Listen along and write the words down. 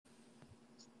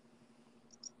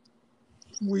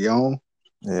We on?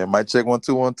 Yeah, mic check 1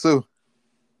 2 1 2.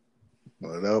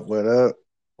 What up? What up?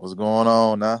 What's going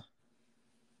on now?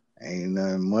 Ain't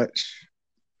nothing much.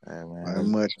 Hey,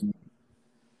 Nothing man, much.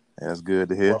 that's good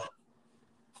to hear.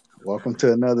 Welcome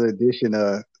to another edition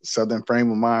of Southern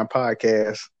Frame of Mind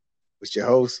podcast with your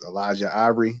hosts Elijah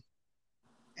Ivory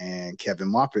and Kevin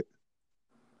Moffitt.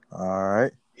 All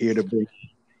right, Here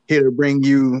to bring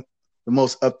you the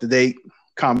most up to date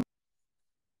comment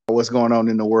on what's going on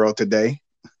in the world today.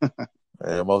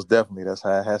 Yeah, most definitely. That's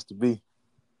how it has to be.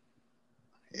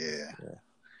 Yeah.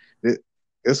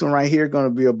 This one right here going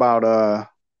to be about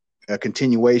a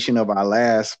continuation of our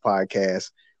last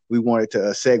podcast. We wanted to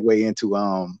segue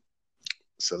into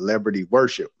celebrity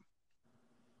worship.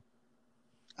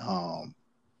 All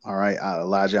right,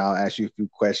 Elijah, I'll ask you a few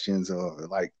questions.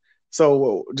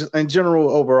 So just in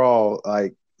general, overall,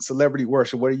 like celebrity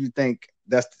worship, what do you think?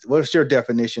 What's your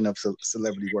definition of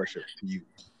celebrity worship to you?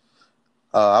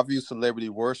 I view celebrity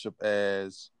worship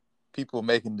as people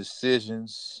making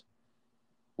decisions,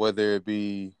 whether it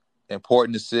be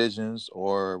important decisions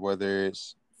or whether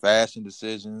it's fashion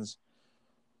decisions.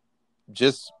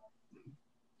 Just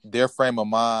their frame of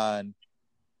mind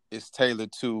is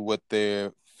tailored to what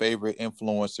their favorite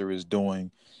influencer is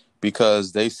doing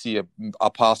because they see a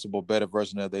possible better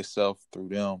version of themselves through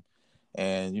them.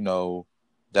 And,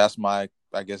 that's my,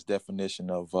 I guess, definition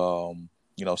of,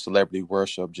 celebrity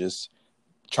worship, just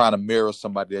trying to mirror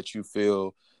somebody that you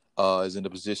feel is in the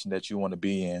position that you want to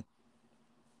be in.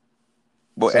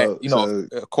 But,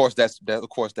 of course, that's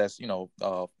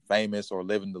famous or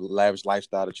living the lavish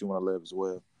lifestyle that you want to live as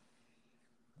well.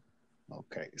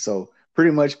 Okay. So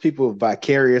pretty much people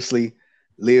vicariously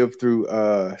live through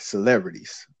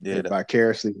celebrities. Yeah, they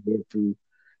vicariously live through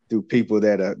people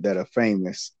that are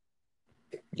famous.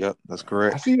 Yep, that's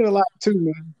correct. I see it a lot too,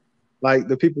 man. Like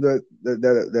the people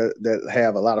that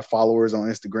have a lot of followers on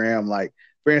Instagram, like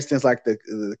for instance, like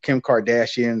the Kim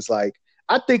Kardashians, like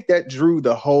I think that drew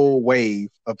the whole wave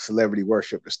of celebrity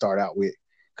worship to start out with,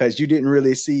 because you didn't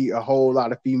really see a whole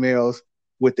lot of females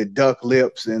with the duck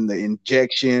lips and the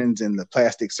injections and the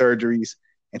plastic surgeries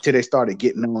until they started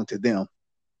getting on to them.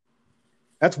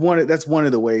 That's one of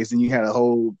the ways. And you had a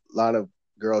whole lot of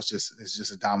girls it's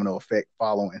just a domino effect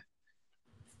following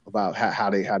about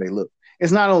how they look.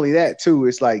 It's not only that too.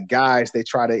 It's like guys, they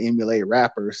try to emulate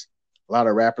rappers. A lot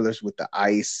of rappers with the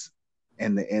ice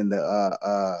and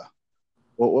the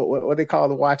what they call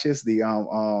the watches,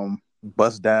 the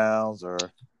bust downs or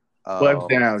bust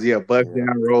downs, down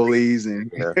rollies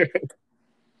and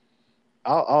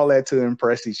all that to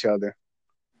impress each other,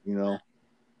 Yeah,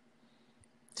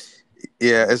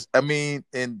 and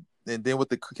then with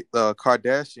the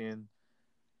Kardashian,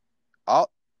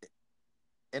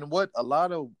 and what a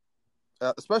lot of,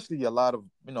 especially a lot of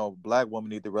Black women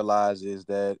need to realize is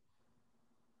that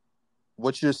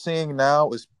what you're seeing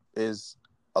now is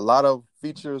a lot of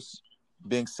features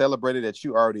being celebrated that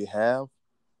you already have,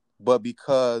 but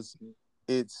because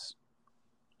it's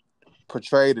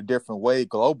portrayed a different way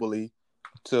globally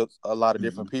to a lot of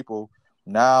different people,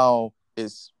 now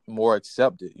it's more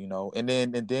accepted, and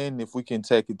then if we can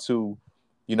take it to,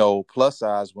 plus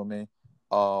size women,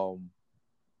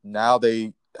 now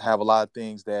they have a lot of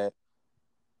things that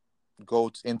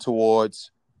go in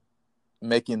towards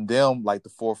making them like the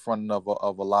forefront of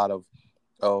a lot of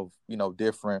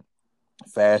different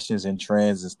fashions and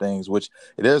trends and things, which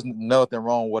there's nothing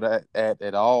wrong with that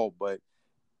at all, but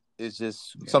it's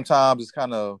just sometimes it's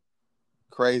kind of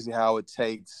crazy how it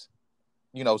takes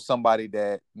somebody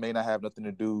that may not have nothing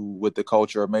to do with the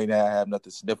culture or may not have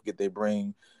nothing significant they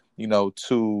bring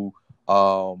to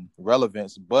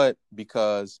relevance, but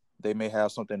because they may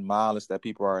have something mindless that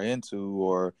people are into,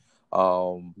 or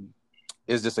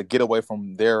it's just a getaway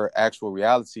from their actual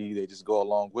reality, they just go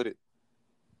along with it.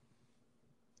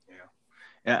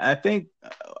 And I think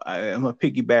I'm gonna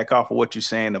piggyback off of what you're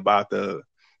saying about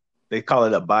they call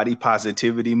it a body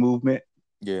positivity movement.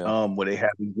 Yeah. Where they have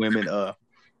these women,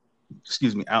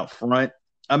 out front.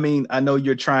 I mean, I know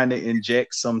you're trying to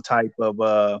inject some type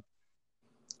of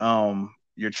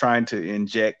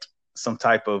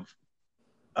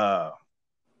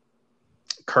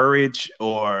courage,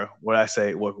 or what's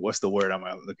the word I'm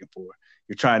looking for?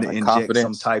 You're trying to inject confidence.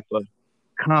 Some type of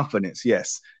confidence.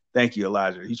 Yes. Thank you,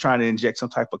 Elijah. He's trying to inject some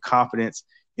type of confidence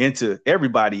into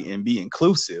everybody and be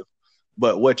inclusive.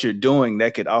 But what you're doing,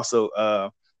 that could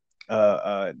also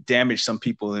damage some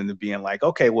people into being like,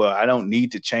 okay, well, I don't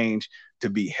need to change to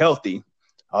be healthy.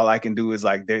 All I can do is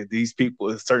like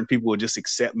certain people will just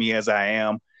accept me as I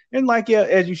am. And like, yeah,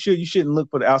 as you shouldn't look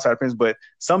for the outside appearance. But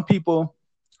some people,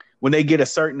 when they get a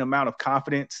certain amount of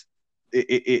confidence,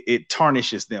 it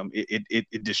tarnishes them.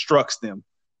 It destructs them.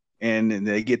 and then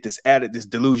they get this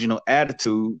delusional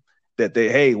attitude that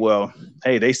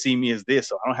they see me as this,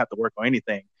 so I don't have to work on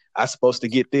anything. I'm supposed to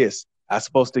get this. I'm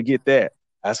supposed to get that.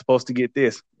 I'm supposed to get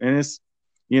this. And it's,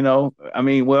 I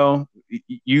mean, well,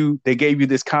 they gave you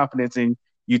this confidence and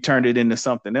you turned it into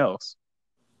something else.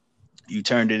 You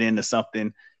turned it into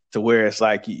something to where it's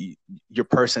like your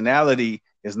personality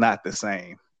is not the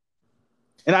same.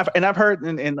 And I've heard,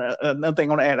 and another thing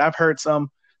I want to add, I've heard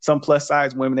some plus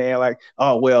size women, they are like,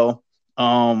 oh well,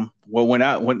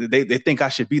 when they think I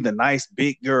should be the nice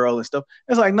big girl and stuff.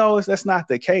 It's like, no, that's not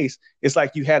the case. It's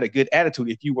like you had a good attitude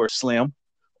if you were slim,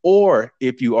 or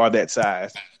if you are that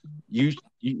size, you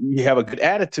have a good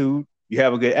attitude. You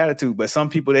have a good attitude. But some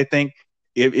people, they think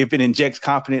if it injects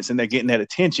confidence and they're getting that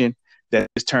attention, that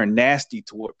it's turned nasty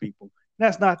toward people.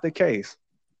 That's not the case.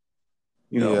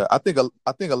 I think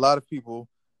a lot of people,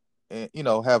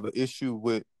 have an issue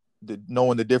with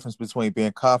knowing the difference between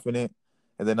being confident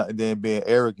and then being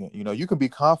arrogant. You can be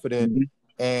confident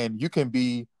and you can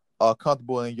be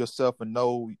comfortable in yourself and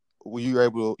know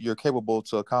you're capable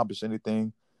to accomplish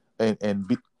anything, and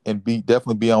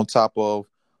definitely be on top of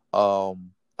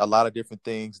a lot of different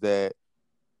things that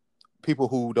people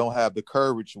who don't have the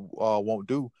courage won't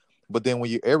do. But then when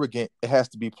you're arrogant, it has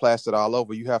to be plastered all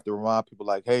over. You have to remind people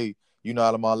like, hey, you're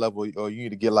not on my level, or you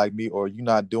need to get like me, or you're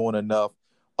not doing enough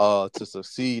to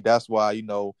succeed. That's why,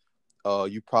 you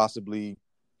possibly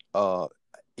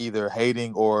either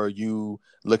hating or you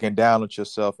looking down at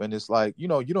yourself. And it's like, you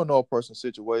don't know a person's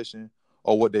situation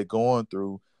or what they're going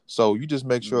through. So you just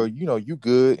make sure, you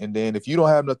good. And then if you don't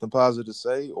have nothing positive to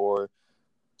say, or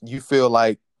you feel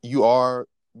like you are,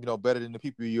 better than the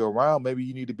people you're around, maybe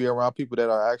you need to be around people that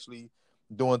are actually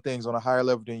doing things on a higher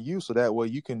level than you, so that way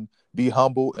you can be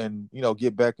humble and,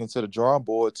 get back into the drawing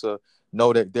board to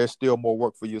know that there's still more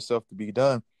work for yourself to be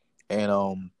done.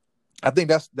 And I think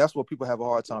that's what people have a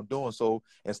hard time doing. So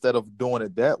instead of doing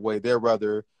it that way, they'd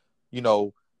rather,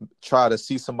 try to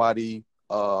see somebody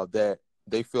that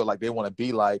they feel like they want to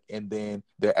be like, and then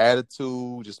their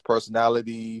attitude, just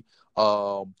personality,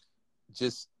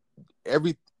 just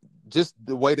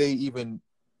the way they even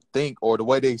think, or the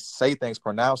way they say things,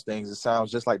 pronounce things, it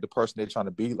sounds just like the person they're trying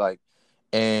to be like.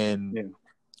 And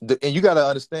and you got to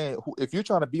understand, if you're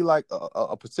trying to be like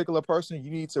a particular person,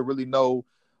 you need to really know.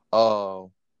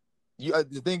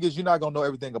 The thing is, you're not gonna know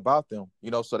everything about them,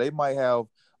 so they might have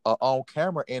on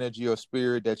camera energy or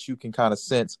spirit that you can kind of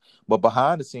sense, but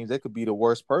behind the scenes they could be the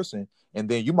worst person, and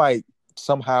then you might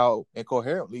somehow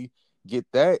incoherently get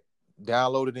that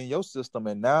downloaded in your system,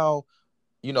 and now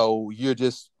you're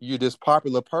this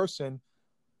popular person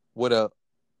with a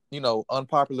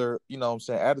unpopular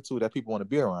attitude that people want to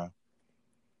be around.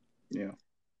 Yeah.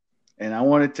 And I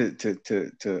wanted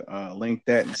to link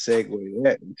that and segue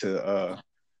that into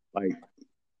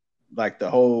like the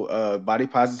whole body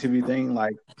positivity thing.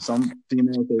 Like some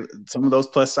females, some of those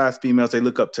plus size females, they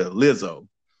look up to Lizzo,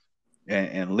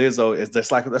 and Lizzo is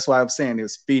just like, that's why I'm saying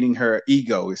it's feeding her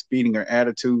ego, it's feeding her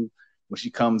attitude when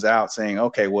she comes out saying,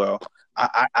 okay, well,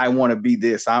 I want to be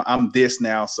this, I'm this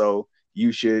now, so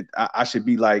I should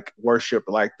be like worship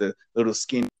like the little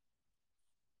skinny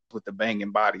with the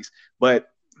banging bodies. But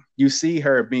you see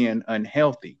her being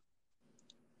unhealthy,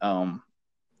 and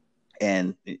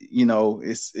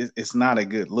it's not a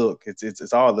good look.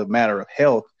 It's all a matter of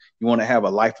health. You want to have a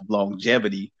life of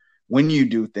longevity when you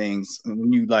do things,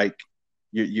 when you like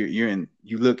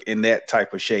you look in that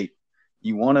type of shape.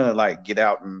 You want to like get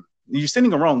out, and you're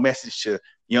sending a wrong message to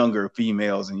younger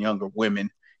females and younger women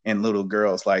and little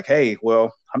girls like, hey,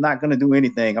 well, I'm not going to do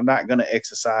anything, I'm not going to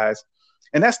exercise.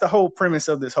 And that's the whole premise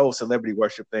of this whole celebrity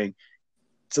worship thing.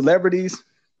 Celebrities,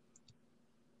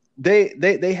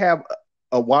 they have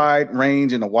a wide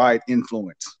range and a wide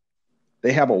influence.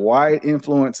 They have a wide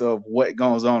influence of what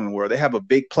goes on in the world. They have a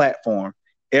big platform.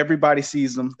 Everybody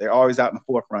sees them. They're always out in the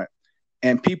forefront.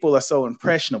 And people are so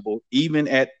impressionable, even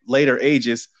at later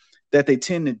ages, that they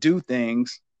tend to do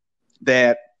things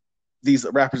that these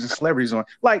rappers and celebrities are.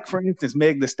 Like, for instance,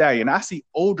 Meg Thee Stallion. I see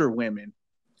older women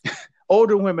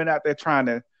out there trying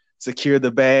to secure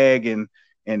the bag, and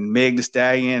Meg Thee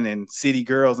Stallion and City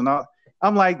Girls and all.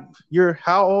 I'm like, you're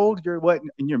how old? You're what,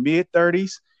 in your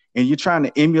mid-30s, and you're trying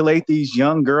to emulate these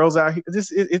young girls out here?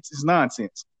 It's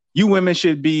nonsense. You women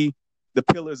should be the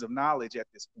pillars of knowledge at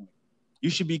this point. You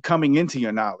should be coming into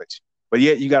your knowledge, but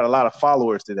yet you got a lot of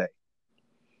followers today.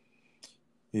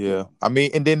 Yeah, I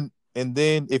mean, and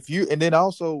then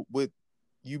also with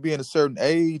you being a certain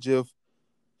age, if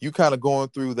you kind of going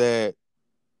through that,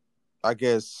 I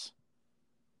guess,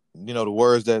 the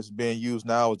words that's being used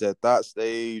now is that thought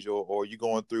stage, or you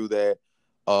going through that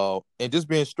And just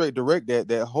being straight direct,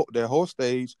 that whole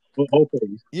stage, Whole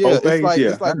phase. yeah, Whole phase, yeah.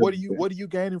 it's like what are you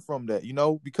gaining from that? You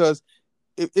know, because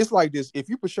it's like this: if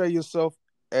you portray yourself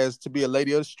as to be a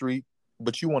lady of the street,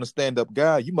 but you want a stand up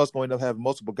guy, you must go end up having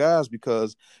multiple guys,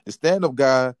 because the stand up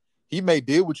guy, he may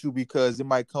deal with you because it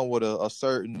might come with a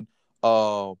certain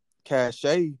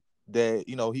cachet that,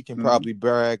 you know, he can Mm-hmm. probably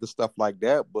brag and stuff like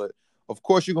that. But of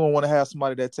course, you're gonna want to have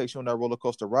somebody that takes you on that roller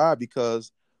coaster ride,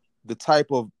 because the type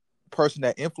of person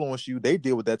that influence you, they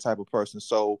deal with that type of person.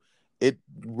 So it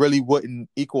really wouldn't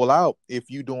equal out if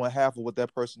you doing half of what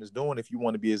that person is doing, if you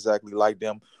want to be exactly like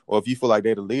them, or if you feel like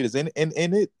they're the leaders. And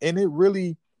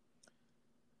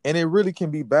it really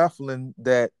can be baffling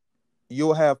that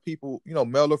you'll have people, you know,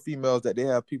 male or females, that they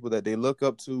have people that they look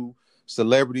up to,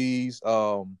 celebrities,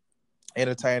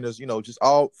 entertainers, you know, just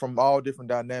all from all different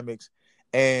dynamics,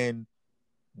 and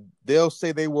they'll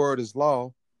say their word is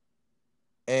law,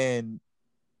 and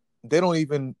they don't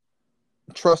even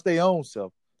trust their own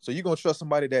self. So you're gonna trust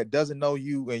somebody that doesn't know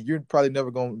you, and you're probably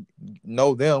never gonna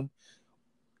know them,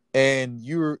 and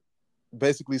you're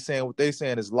basically saying what they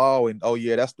saying is law, and oh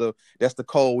yeah, that's the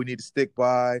code we need to stick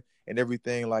by, and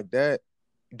everything like that.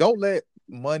 Don't let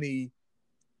money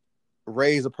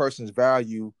raise a person's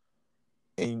value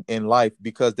in life,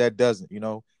 because that doesn't, you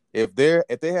know, if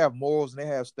they have morals and they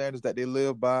have standards that they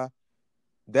live by,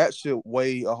 that should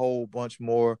weigh a whole bunch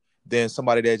more than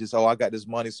somebody that just, oh, I got this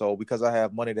money, so because I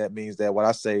have money, that means that what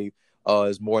I say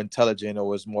is more intelligent,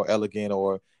 or is more elegant,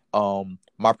 or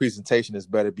my presentation is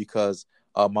better because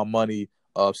my money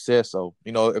says so.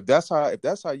 You know, if that's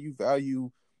how you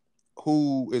value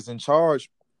who is in charge,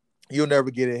 you'll never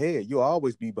get ahead. You'll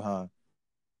always be behind.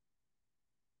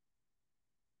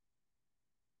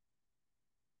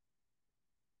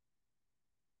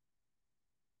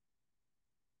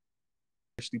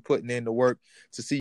 Actually putting in the work to see